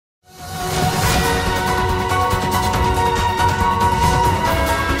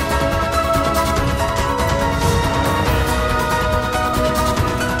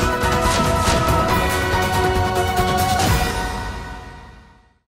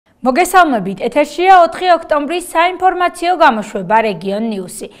მოგესალმებით, ეთერშია 4 ოქტომბრის საინფორმაციო გამოშვება რეგიონ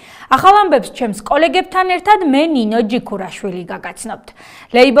ნიუსი. ახალ ამბებს ჩემს კოლეგებთან ერთად მე ნინო ჯიქურაშვილი გაგაცნობთ.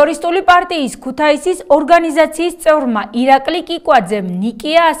 ლეიბორისტული პარტიის ქუთაისის ორგანიზაციის წევრმა ირაკლი კიკვაძემ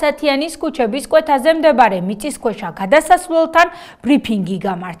ნიკია ასათიანის ქუჩების კვეთაზე მდებარე მიწისქვეშა გადასასვლელთან ბრიფინგი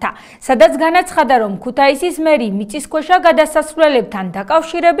გამართა, სადაც განაცხადა, რომ ქუთაისის მერი მიწისქვეშა გადასასვლელებთან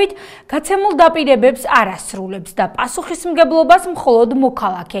დაკავშირებით გაცემულ დაპირებებს არ ასრულებს და პასუხისმგებლობას მხოლოდ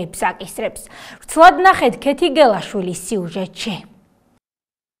მოქალაქეებს აკისრებს. ვრცლად ნახეთ ქეთი გელაშვილის სიუჟეტში.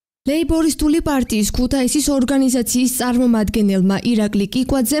 ლეიბორისტული პარტიის ქუთაისის ორგანიზაციის წარმომადგენელმა ირაკლი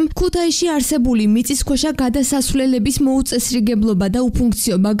კიკვაძემ ქუთაისში არსებული მიწისქვეშა გადასასვლელების მოუწესრიგებლობა და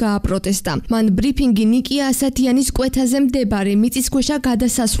უფუნქციობა გააპროტესტა. მან ბრიფინგი ნიკია ასათიანის კვეთაზე მდებარე მიწისქვეშა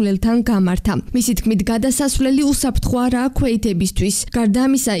გადასასვლელთან გამართა. მისი თქმით, გადასასვლელი უსაფრთხოა რა ქვეითებისთვის. გარდა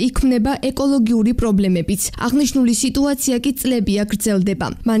ამისა, იქმნება ეკოლოგიური პრობლემებიც. აღნიშნული სიტუაცია კი წლებია გრძელდება.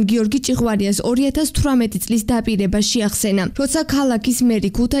 მან გიორგი ჭიღვარიას 2018 წლის დაპირება შეახსენა, როცა ქალაქის მერი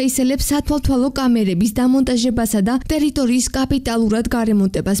ქუთაისელებს სათვალთვალო კამერების დამონტაჟებასა და ტერიტორიის კაპიტალურად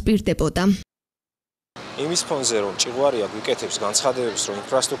გარემონტებას პირდებოდა. იმის ფონზე, რომ ჭიღვარია გვიკეთებს განცხადებებს, რომ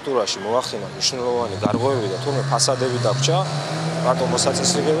ინფრასტრუქტურაში მოახდინა მნიშვნელოვანი გარღვევები და თურმე ფასადები დაგჭა, მარტო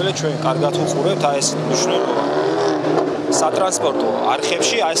მოსაწესრიგებელი ჩვენ კარგად უყურებთ ეს მნიშვნელოვანი სატრანსპორტო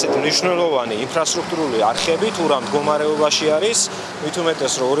არხებში, ესეთ მნიშვნელოვანი ინფრასტრუქტურული არხები თუ რა მდგომარეობაში არის, მით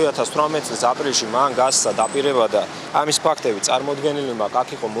უმეტეს რომ 2018 წლის აპრილში მან გასცა დაპირება და ამის ფაქტები წარმოდგენილი მაქვს, აქ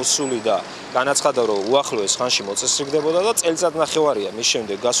იყო მოსული და განაცხადა, რომ უახლოეს ხანში მოწესრიგდებოდა და წელიწადნახევარია მის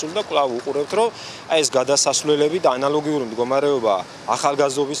შემდეგ გასული და კვლავ უყურებთ, რომ ეს გადასასვლელები და ანალოგიური მდგომარეობა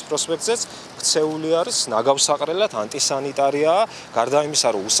ახალგაზრდობის პროსპექტზეც ქცეული არის, ნაგავსაყრელად, ანტისანიტარიაა, გარდა იმისა,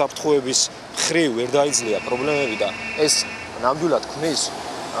 რომ უსაფრთხოების მხრივ ვერ დაიძლია პრობლემები და ეს ნამდვილად ქმნის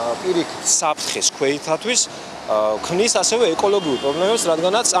პირიქით საფრთხეს ქვეითათვის, ქმნის ასევე ეკოლოგიურ პრობლემებს,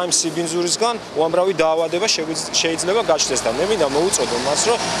 რადგანაც ამ სიბინძურისგან უამრავი დაავადება შეიძლება გაჩნდეს და მე მინდა მოვუწოდო მას,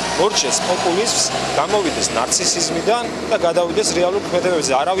 რომ მორჩეს პოპულიზმს, გამოვიდეს ნარცისიზმიდან და გადავიდეს რეალურ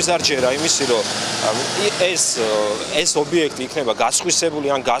ქმედებებზე. არავის არ ჯერა იმისი, რომ ეს ობიექტი იქნება გასხვისებული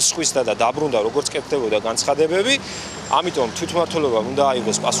ან გასხვისდა და დაბრუნდა როგორც კეთდებოდა განცხადებები, ამიტომ თვითმმართველობამ უნდა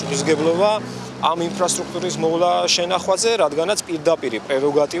აიღოს პასუხისმგებლობა ამ ინფრასტრუქტურის მოვლა შენახვაზე, რადგანაც პირდაპირ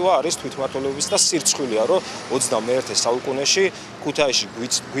პრეროგატივა არის თვითმმართველობის და სირცხვილია, რომ 21 საუკუნეში ქუთაისში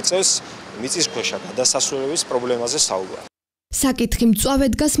გვიწევს მიწისქვეშა გადასასვლელების პრობლემაზე საუბარი. საკითხი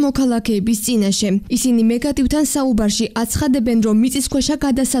მწვავედ დგას მოქალაქეების წინაშე. ისინი მეგატივთან საუბარში აცხადებენ, რომ მიწისქვეშა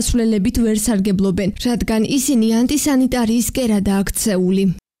გადასასვლელებით ვერ სარგებლობენ, რადგან ისინი ანტისანიტარიის კერადაა ქცეული.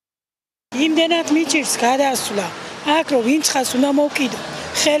 იმდენად მიჭირს გადასვლა, აქ რომ ვინცხას უნდა მოვკიდო,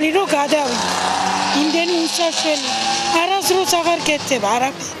 ხელი რომ გადავიდე. იმდენი უსაშველი, არასდროს აღარ კეთდება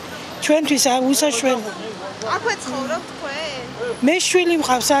არაფერი. ჩვენთვის უსაშველოა. აქვე ცხოვრობ თქვენ? მე შვილი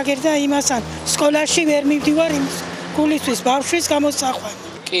მყავს აგერ და იმასთან სკოლაში ვერ მივდივარ იმის გულისთვის ბავშვის გამოსახვევად.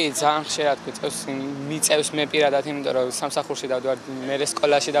 კი, ძალიან ხშირად მიწევს მე პირადად, იმიტომ რომ სამსახურში დავდივარ, მე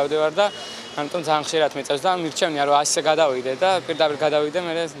სკოლაში დავდივარ და ამიტომ ძალიან ხშირად მიწევს და მირჩევნია რომ ასე გადავიდე და პირდაპირ გადავიდე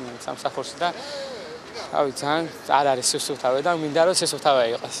მე სამსახურში და ავი ძალიან არ არის სუსუფთავე და მინდა რომ სუსუფთავე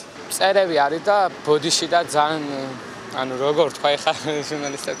იყოს. წერები არის და ბოდიში და ძალიან ანუ როგორ თქვა ეხა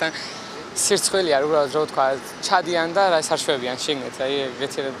ჟურნალისტებთან სირცხვილია უბრალოდ რო თქვა ჩადიან და რა სარშვებიან შიგნით, აი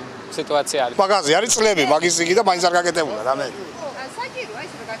ეგეთი სიტუაცია არის. მაგაზი არის წლები, მაგის იგი და მაინც არ გაკეთებულა რა მე. საჭიროა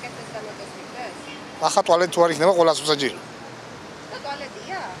ის რომ გაკეთდეს და მოწესრიგდეს? ახლა ტუალეტი თუ არ იქნება, ყველას უსაჯირო. და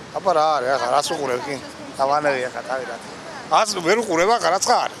ტუალეტია? აბა რა არის, ახლა რას უყურებ კი? დავანერი ახლა თავიდან. ას ვერ უყურებ ახლა რაც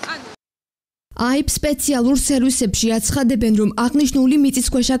ხარ. აიბ სპეციალურ სერვისებში აცხადებენ, რომ აღნიშნული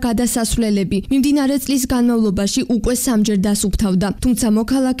მიწისქვეშა გადასასვლელები მიმდინარე წლის განმავლობაში უკვე 3-ჯერ დასუფთავდა, თუმცა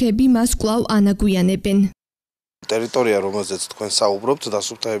მოქალაქეები მას კვლავ ანაგვიანებენ. ტერიტორია, რომელზეც თქვენ საუბრობთ,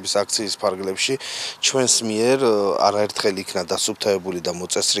 დასუფთავების აქციის ფარგლებში ჩვენს მიერ არაერთხელ იქნა დასუფთავებული და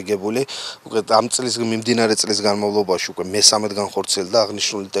მოწესრიგებული. უკვე ამ წლის მიმდინარე წლის განმავლობაში უკვე მესამედ განხორციელდა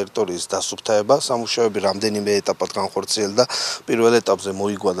აღნიშნული ტერიტორიის დასუფთავება. სამუშაოები რამდენიმე ეტაპად განხორციელდა. პირველ ეტაპზე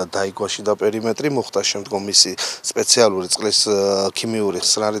მოიგვა და დაიგვა შიდა პერიმეტრი, მოხდა შემდგომ მისი სპეციალური წყლის ქიმიური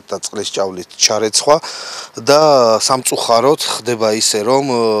ხსნარით და წყლის ჭავლით ჩარეცხვა და სამწუხაროდ ხდება ისე, რომ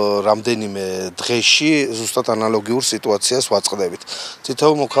რამდენიმე დღეში ზუსტად ანალოგიურ სიტუაციას ვაწყდებით.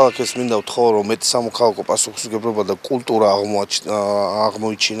 თითოეულ მოქალაქეს მინდა ვთხოვო, რომ მეტი სამოქალაქო პასუხისმგებლობა და კულტურა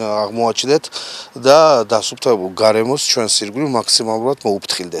აღმოაჩინეთ და დასუფთავებულ გარემოს ჩვენს ირგვლივ მაქსიმალურად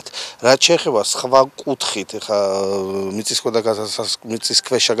მოუფრთხილდეთ. რაც შეეხება სხვა კუთხით, ეხა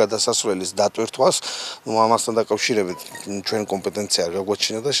მიწისქვეშა გადასასვლელის დატვირთვას, ამასთან დაკავშირებით ჩვენ კომპეტენცია არ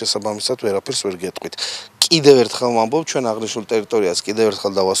გაგვაჩინა და შესაბამისად ვერაფერს ვერ გეტყვით. კიდევ ერთხელ ვამბობ, ჩვენ აღნიშნულ ტერიტორიას კიდევ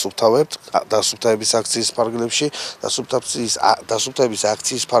ერთხელ დავასუფთავებთ დასუფთავების აქციის ფარგლებში, დასუფთავების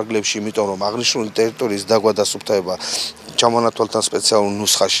აქციის ფარგლებში, იმიტომ რომ აღნიშნული ტერიტორიის დაგვა დასუფთავება ჩამონათვალთან სპეციალურ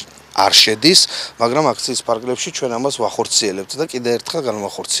ნუსხაში არ შედის, მაგრამ აქციის ფარგლებში ჩვენ ამას ვახორციელებთ და კიდევ ერთხელ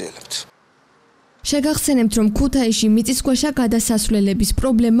განვახორციელებთ. შეგახსენებთ, რომ ქუთაისში მიწისქვეშა გადასასვლელების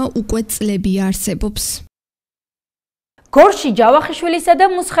პრობლემა უკვე წლები არსებობს. გორში ჯავახიშვილისა და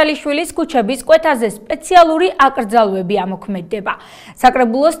მუსხელიშვილის ქუჩების კვეთაზე სპეციალური აკრძალვები ამოქმედდება.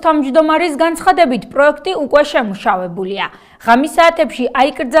 საკრებულოს თავმჯდომარის განცხადებით, პროექტი უკვე შემუშავებულია. ღამის საათებში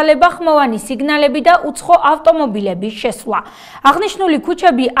აიკრძალება ხმოვანი სიგნალები და უცხო ავტომობილების შესვლა. აღნიშნული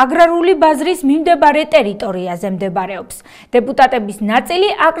ქუჩები აგრარული ბაზრის მიმდებარე ტერიტორიაზე მდებარეობს. დეპუტატების ნაწილი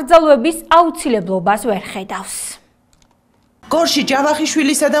აკრძალვების აუცილებლობას ვერ ხედავს. გორში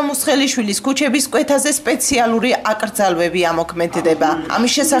ჯავახიშვილისა და მუსხელიშვილის ქუჩების კვეთაზე სპეციალური აკრძალვები ამოქმედდება.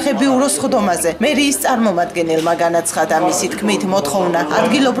 ამის შესახებ ბიუროს სხდომაზე მერიის წარმომადგენელმა განაცხადა, მისი თქმით მოთხოვნა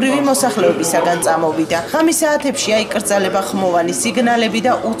ადგილობრივი მოსახლეობისაგან წამოვიდა. ღამის საათებში აიკრძალება ხმოვანი სიგნალები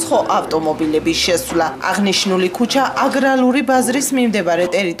და უცხო ავტომობილების შესვლა. აღნიშნული ქუჩა აგრარული ბაზრის მიმდებარე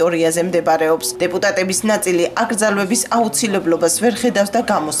ტერიტორიაზე მდებარეობს. დეპუტატების ნაწილი აკრძალვების აუცილებლობას ვერ ხედავს და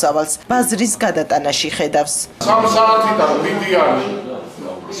გამოსავალს ბაზრის გადატანაში ხედავს.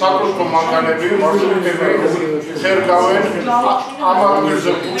 საკუთრო მანქანები, მარშრუტები ხერგავენ, ამ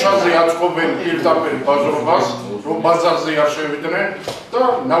ადგილზე ქუჩაზე აწყობენ პირდაპირ ბაზრობას, რომ ბაზარზე არ შევიდნენ და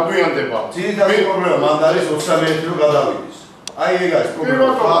ნაგვიანდება. ძირითადი პრობლემა მანდ არის 20 მეტრი რომ გადავიდეს. აი ეგ არის პრობლემა.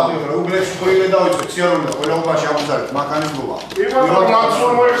 უგლებში ხოილე დავიწყე, ციარული და ყველაობაში აღმოსავლეთ მანქანის მოვა. პირველად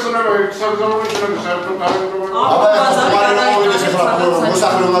მაცურ მოიხსნება ეგ საგზავნო შეიძლება საერთოდ არ ეპრობლემა.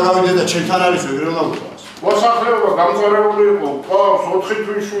 მოსახლეობა უნდა გავიდეს და ჩემთან არის ეგრე უნდა ვუყო. მოსახლეობა გამწვერებული იყო, ყავს 4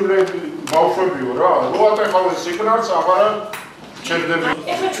 თვისშვილები, ბავშვებიო რა. როატეხავენ სიგნალს, აღარა ჩერდები.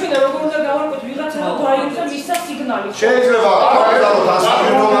 ეხლა ჩვენ როგორ უნდა გავარკვევთ ვიღაცა რომ დაიწყო მისა სიგნალი. შეიძლება აღარ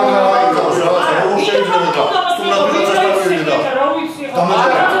დასაწყისო მაგრამ აიწყოს რაღაცა, როგორ შეიძლება და რა ვიცი,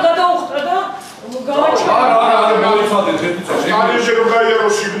 რა დაუხტა და გავაჩერდა. არა, მოიცადეთ ერთი წამი. კარიერში რომ გაიარო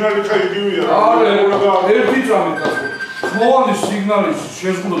სიგნალი ხა იგივეა. არა, ერთი წამი გასულ. ხმოვანი სიგნალის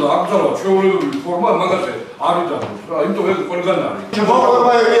შეზღუდვა და აკრძალვა ჩვეულებრივი ფორმა მაგაზე არ იდანოს რა, იმიტომ ეგ ყველგან არის.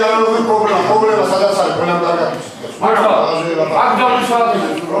 მოყვა ეგ არის პრობლემა სადაც არის ყველამ დაგაკეთეს. მაგრამ აკრძალვის საათი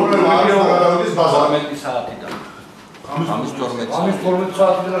პრობლემა არის გადავიდეს ბაზარში. საათიდან. ამის 12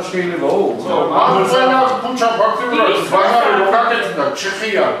 საათიდან შეიძლებაო? ამას ქუჩა ფაქტიურად ბაზარი რო გაკეთდა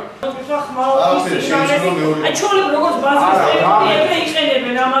ჩეხია. აი ჩვეულებრივ როგორც ბაზრის ეგრე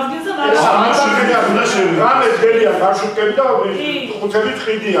იყენებენ ამ ადგილზე, რამე ძელია მარშრუტები და ხუთები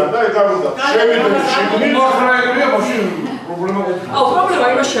ხიდია და ეგ არ უნდა შევიდნენ შიგნით მოხრაებია მაშინ პრობლემა ყოფილა. აუ პრობლემა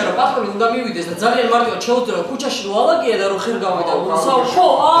იმაშია რომ პატრონი უნდა მივიდეს და ძალიან მარტივად შეუძლია ქუჩაში რო ალაგია და რო ხერ გავიდა ხო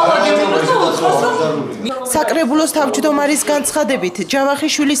საკრებულოს თავმჯდომარის განცხადებით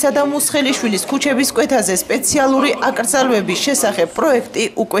ჯავახიშვილისა და მუსხელიშვილის ქუჩების კვეთაზე სპეციალური აკრძალვების შესახებ პროექტი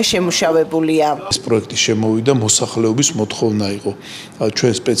უკვე შემუშავებულია. ეს პროექტი შემოვიდა მოსახლეობის მოთხოვნა იყო.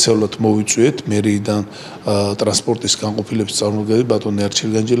 ჩვენ სპეციალურად მოვიწვიეთ მერიიდან ტრანსპორტის განყოფილების წარმომადგენელი ბატონი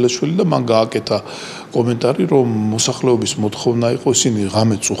არჩილგანჯელაშვილი და მან გააკეთა კომენტარი რომ მოსახლეობის მოთხოვნა იყო ისინი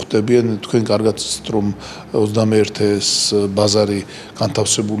ღამეც უხდებიან თქვენ კარგად იცით რომ 21-ს ბაზარი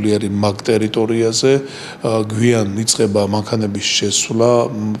განთავსებული არის მაგ ტერიტორიაზე გვიან იწყება მანქანების შესვლა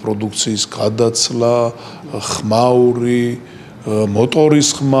პროდუქციის გადაცლა ხმაური მოტორის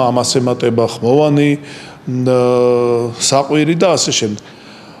ხმა ამას ემატება ხმოვანი საყვირი და ასე შემდეგ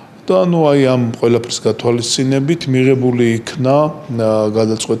და ნუ აი ამ ყველაფრის გათვალისწინებით მიღებული იქნა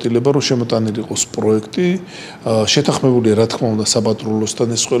გადაწყვეტილება რომ შემოტანილი იყოს პროექტი შეთანხმებულია რა თქმა უნდა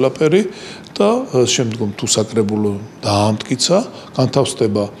საპატრულოსთან ეს ყველაფერი და შემდგომ თუ საკრებულო დაამტკიცა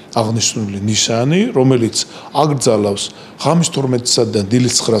განთავსდება აღნიშნული ნიშანი რომელიც აკრძალავს ღამის 12 საათიდან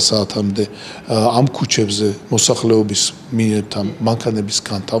დილის 9 საათამდე ამ ქუჩებზე მოსახლეობის მიერ მანქანების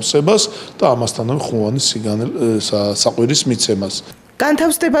განთავსებას და ამასთანავე ხმოვანი საყვირის მიცემას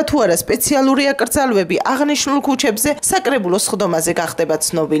განთავსდება თუ არა სპეციალური აკრძალვები აღნიშნულ ქუჩებზე საკრებულოს სხდომაზე გახდება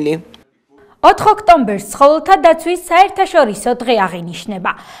ცნობილი. 4 ოქტომბერს ცხოველთა დაცვის საერთაშორისო დღე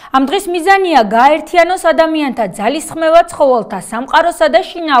აღინიშნება. ამ დღის მიზანია გააერთიანოს ადამიანთა ძალისხმევა ცხოველთა სამყაროსა და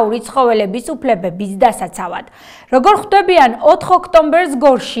შინაური ცხოველების უფლებების დასაცავად. როგორ ხვდებიან 4 ოქტომბერს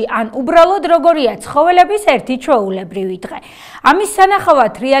გორში ან უბრალოდ როგორია ცხოველების ერთი ჩვეულებრივი დღე. ამის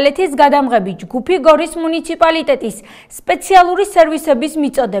სანახავად თრიალეთის გადამღები ჯგუფი გორის მუნიციპალიტეტის სპეციალური სერვისების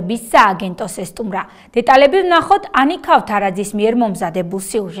მიწოდების სააგენტოს ესტუმრა. დეტალები ვნახოთ ანი ქავთარაძის მიერ მომზადებულ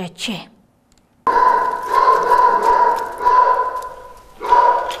სიუჟეტში.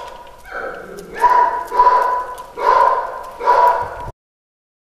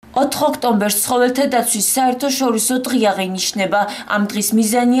 4 4 ოქტომბერს ცხოველთა დაცვის საერთაშორისო დღე აღინიშნება. Ამ დღის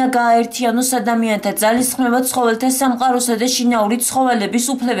მიზანია გააერთიანოს ადამიანთა ძალისხმევა ცხოველთა სამყაროსა და შინაური ცხოველების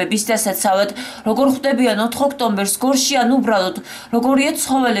უფლებების დასაცავად. Როგორ ხვდებიან 4 ოქტომბერს გორში ან უბრალოდ როგორია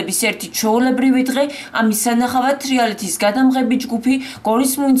ცხოველების ერთი ჩვეულებრივი დღე, ამის სანახავად თრიალეთის გადამღები ჯგუფი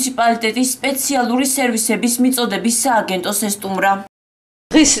გორის მუნიციპალიტეტის სპეციალური სერვისების მიწოდების სააგენტოს ესტუმრა.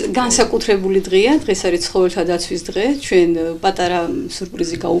 დღეს განსაკუთრებული დღეა, დღეს არის ცხოველთა დაცვის დღე, ჩვენ პატარა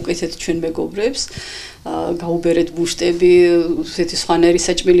სურპრიზი გავუკეთეთ ჩვენ მეგობრებს, გაუბერეთ ბუშტები, ესეთი სხვანაირი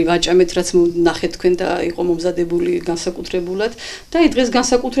საჭმელი ვაჭამეთ, რაც ნახეთ თქვენ და იყო მომზადებული განსაკუთრებულად და დღეს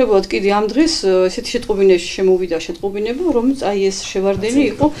განსაკუთრებულად კიდე ამ დღეს ესეთი შეტყობინებაში შემოვიდა შეტყობინება, რომელიც აი ეს შევარდენი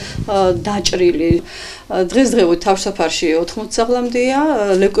იყო დაჭრილი. დღესდღეობით თავშესაფარში 80 საღლამდეა,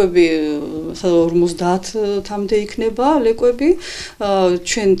 ლეკვები 50-მდე იქნება ლეკვები.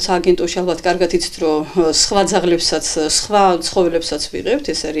 ჩვენ სააგენტოში ალბათ კარგად იცით, რომ სხვა ძაღლებსაც, სხვა ცხოველებსაც ვიღებთ,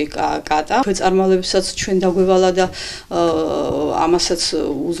 ეს არის კატა. ქვეწარმალებსაც ჩვენ დაგვევალა და ამასაც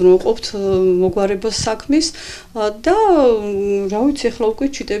უზრუნველყოფთ მოგვარებას საქმის და რა ვიცი, ახლა უკვე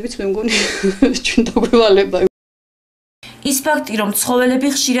ჩიტებიც მე მგონი ჩვენ დაგვევალება. ის ფაქტი, რომ ცხოველები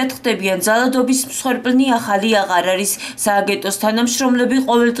ხშირად ხდებიან ძალადობის მსხვერპლნი ახალი აღარ არის. სააგენტოს თანამშრომლები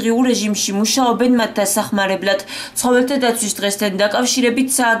ყოველდღიურ რეჟიმში მუშაობენ მათ დასახმარებლად. ცხოველთა დაცვის დღესთან დაკავშირებით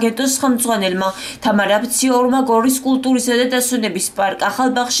სააგენტოს ხელმძღვანელმა თამარ აბციორმა გორის კულტურისა და დასვენების პარკ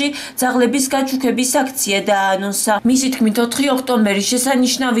ახალბაღში ძაღლების გაჩუქების აქცია დააანონსა. მისი თქმით 4 ოქტომბერი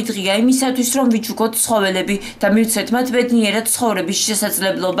შესანიშნავი დღეა იმისათვის, რომ ვიჩუქოთ ცხოველები და მივცეთ მათ ბედნიერად ცხოვრების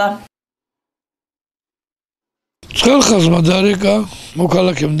შესაძლებლობა. ცხელხაზმა დარეკა,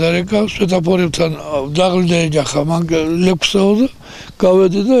 მოქალაქემ დარეკა, სვეტაფორებთან ძაღლი დაეჯახა, მან ლექვსაო და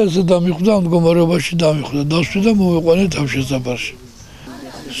გავედი და ესე დამიხვდა, ამ მდგომარეობაში დამიხვდა, დავსვი და მოვიყვანე თავშესაფარში.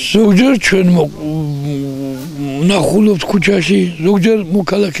 ზოგჯერ ჩვენ ვნახულობთ ქუჩაში, ზოგჯერ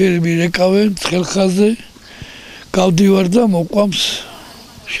მოქალაქეები რეკავენ ცხელხაზზე, გავდივარ და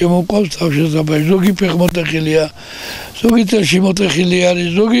შემოყვავს თავშესაფარში. ზოგი ფეხმოტეხილია, ზოგი წელში მოტეხილი არის,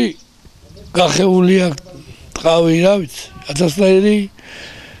 ზოგი გახეულია ყავი, რა ვიცი, 1000-ნაირი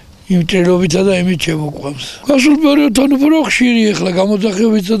იმჭრელობითა და იმით შემოყვავს. გასულ პერიოდთან უფრო ხშირი ახლა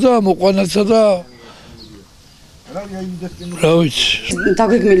გამოძახებიცა და მოყვანაცა და რა ვიცი.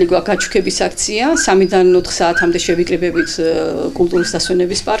 დაგვეგმილი გვაქვს გაჩუქების აქცია, 3-დან 4 საათამდე შევიკრიბებით კულტურის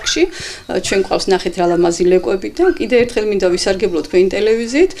დასვენების პარკში. ჩვენ ყავს ნახეთ რა ლამაზი ლეკვები და კიდე ერთხელ მინდა ვისარგებლო თქვენი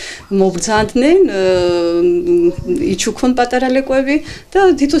ტელევიზიით, მობრძანდნენ, იჩუქონ პატარა ლეკვები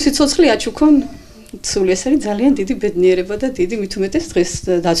და თითო სიცოცხლე აჩუქონ. სული ეს არის ძალიან დიდი ბედნიერება და დიდი მით უმეტეს დღეს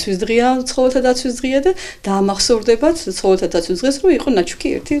დაცვის დღეა, ცხოველთა დაცვის დღეა და დაამახსოვრდებათ ცხოველთა დაცვის დღეს, რომ იყო ნაჩუქი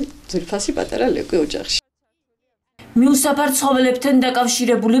ერთი ძვირფასი პატარა ლეკვი ოჯახში. მიუსაფარ ცხოველებთან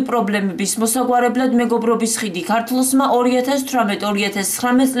დაკავშირებული პრობლემების მოსაგვარებლად მეგობრობის ხიდი ქართლოსმა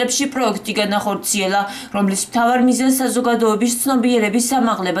 2018-2019 წლებში პროექტი განახორციელა, რომლის მთავარ მიზანს საზოგადოების ცნობიერების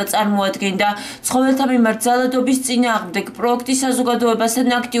ამაღლება წარმოადგენდა. ცხოველთა მიმართ ძალადობის წინააღმდეგ პროექტი საზოგადოებასთან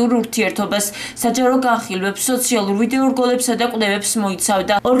აქტიურ ურთიერთობას, საჯარო განხილვებს, სოციალურ ვიდეორგოლებსა და კვლევებს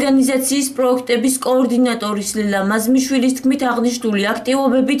მოიცავდა. ორგანიზაციის პროექტების კოორდინატორის ლილა მაზმიშვილის თქმით, აღნიშნული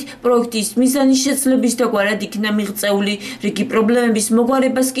აქტივობებით პროექტის მიზანი შეძლების დაგვარად იქნა მიღწეული. რიგი პრობლემების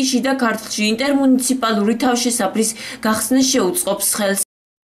მოგვარებას კი შიდა ქართლში ინტერმუნიციპალური თავშესაფრის გახსნა შეუწყობს ხელს.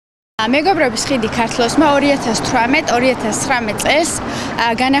 მეგობრობის ხიდი ქართლოსმა 2018-2019 წელს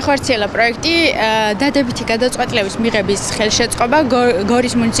განახორციელა პროექტი დადებითი გადაწყვეტილების მიღების ხელშეწყობა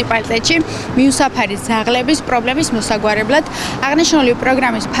გორის მუნიციპალიტეტში მიუსაფარი ძაღლების პრობლემის მოსაგვარებლად. აღნიშნული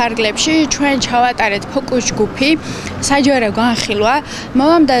პროგრამის ფარგლებში ჩვენ ჩავატარეთ ფოკუს ჯგუფი, საჯარო განხილვა,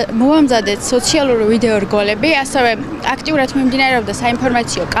 მოვამზადეთ სოციალური ვიდეორგოლები, ასევე აქტიურად მიმდინარეობდა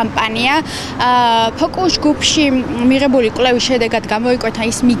საინფორმაციო კამპანია. ფოკუს ჯგუფში მიღებული კვლევის შედეგად გამოიკვეთა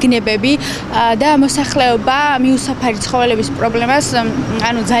ის მიგნები და მოსახლეობა მიუსაფარი ცხოველების პრობლემას,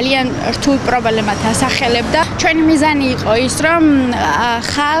 ანუ ძალიან რთულ პრობლემად ასახელებდა. ჩვენი მიზანი იყო ის, რომ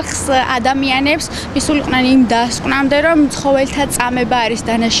ხალხს, ადამიანებს მისულიყვნენ იმ დასკვნამდე, რომ ცხოველთა წამება არის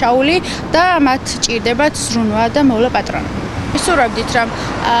დანაშაული და მათ ჭირდებათ ზრუნვა და მოვლა პატრონები. ვისურვებდით, რომ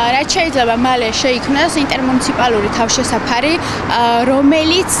რაც შეიძლება მალე შეიქმნას ინტერმუნიციპალური თავშესაფარი,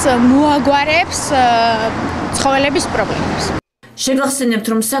 რომელიც მოაგვარებს ცხოველების პრობლემებს. შეგახსენებთ,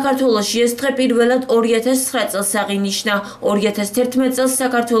 რომ საქართველოში ეს დღე პირველად 2009 წელს აღინიშნა. 2011 წელს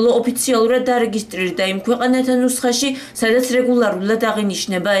საქართველო ოფიციალურად დარეგისტრირდა იმ ქვეყანათა ნუსხაში, სადაც რეგულარულად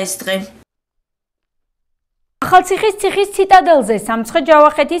აღინიშნება ეს დღე. ახალციხის ციხის ციტადელზე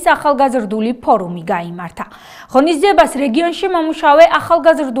სამცხე-ჯავახეთის ახალგაზრდული ფორუმი გაიმართა. ღონისძიებას რეგიონში მომუშავე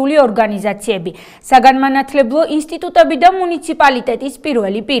ახალგაზრდული ორგანიზაციები, საგანმანათლებლო ინსტიტუტები და მუნიციპალიტეტის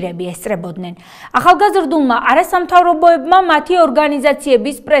პირველი პირები ესწრებოდნენ. ახალგაზრდულმა არასამთავრობოებმა მათი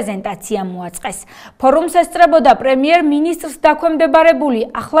ორგანიზაციების პრეზენტაცია მოაწყეს. ფორუმს ესწრებოდა პრემიერ-მინისტრს დაქვემდებარებული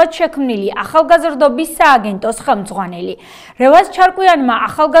ახლად შექმნილი ახალგაზრდობის სააგენტოს ხელმძღვანელი. რევაზ ჩარკვიანმა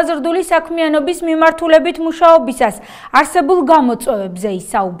ახალგაზრდული საქმიანობის მიმართულებით მუშაობისას არსებულ გამოწვევებზე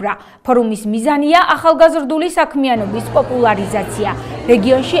ისაუბრა. ფორუმის მიზანია ახალგაზრდული საქმიანობის პოპულარიზაცია,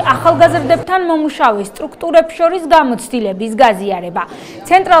 რეგიონში ახალგაზრდებთან მომუშავე სტრუქტურებს შორის გამოცდილების გაზიარება,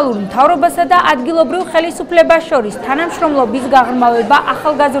 ცენტრალურ მთავრობასა და ადგილობრივ ხელისუფლებას შორის თანამშრომლობის გაღრმავება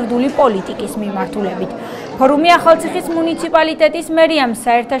ახალგაზრდული პოლიტიკის მიმართულებით. ფორუმი ახალციხის მუნიციპალიტეტის მერიამ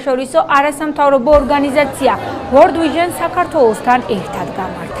საერთაშორისო არასამთავრობო ორგანიზაცია World Vision საქართველოსთან ერთად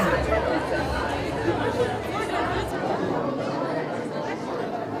გამართა.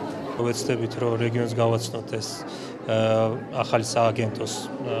 ვეცდებით, რომ რეგიონს გავაცნოთ ეს ახალი სააგენტოს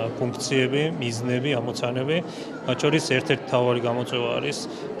ფუნქციები, მიზნები, ამოცანები. მათ შორის ერთ-ერთი მთავარი გამოწვევა არის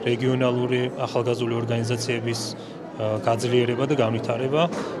რეგიონალური ახალგაზრდული ორგანიზაციების გაძლიერება და განვითარება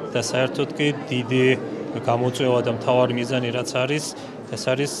და საერთოდ კი დიდი გამოწვევა და მთავარი მიზანი რაც არის, ეს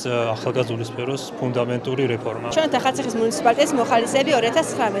არის ახალგაზრდული სფეროს ფუნდამენტური რეფორმა. ჩვენ ახალციხის მუნიციპალიტეტის მოხალისეები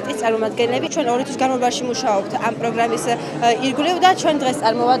 2019 წლის წარმომადგენლები ჩვენ 2 თვის განმავლობაში მუშაობთ ამ პროგრამის ირგვლივ და ჩვენ დღეს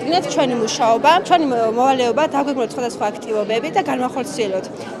წარმოვადგინეთ ჩვენი მუშაობა, ჩვენი მოვალეობა დაგვეგმოთ სხვადასხვა აქტივობები და განვახორციელოთ.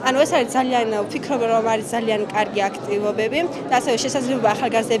 ანუ ეს არის ძალიან ვფიქრობ რომ არის ძალიან კარგი აქტივობები და ასევე შესაძლებლობა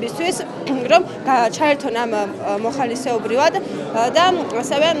ახალგაზრდებისთვის რომ ჩაერთონ ამ მოხალისეობრივად და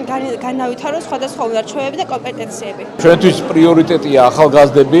ასევე განავითარონ სხვადასხვა უნარჩვევები და კომპეტენციები. ჩვენთვის პრიორიტეტია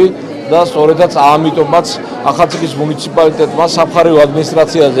ახალგაზრდები და სწორედაც ამიტომაც ახალციხის მუნიციპალიტეტმა სამხარეო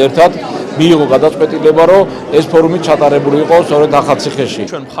ადმინისტრაციაზე ერთად მიიღო გადაწყვეტილება, რომ ეს ფორუმი ჩატარებული იყო სწორედ ახალციხეში.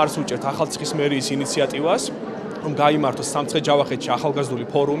 ჩვენ მხარს უჭერთ ახალციხის მერიის ინიციატივას, რომ გაიმართოს სამცხე-ჯავახეთში ახალგაზრდული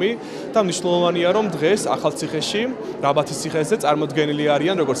ფორუმი და მნიშვნელოვანია, რომ დღეს ახალციხეში, რაბათის ციხეზე წარმოდგენილი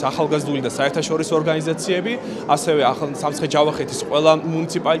არიან როგორც ახალგაზრდული და საერთაშორისო ორგანიზაციები, ასევე სამცხე-ჯავახეთის ყველა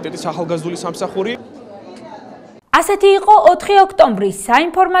მუნიციპალიტეტის ახალგაზრდული სამსახური. ასეთი იყო 4 ოქტომბრის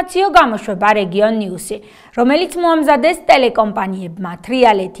საინფორმაციო გამოშვება რეგიონ ნიუსი, რომელიც მოამზადეს ტელეკომპანიებმა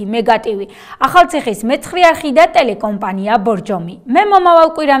თრიალეთი, მეგატივი, ახალციხის მეცხრე არხი და ტელეკომპანია ბორჯომი. მე მომავალ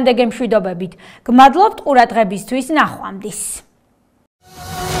კვირამდე გემშვიდობებით. გმადლობთ ყურადღებისთვის, ნახვამდის.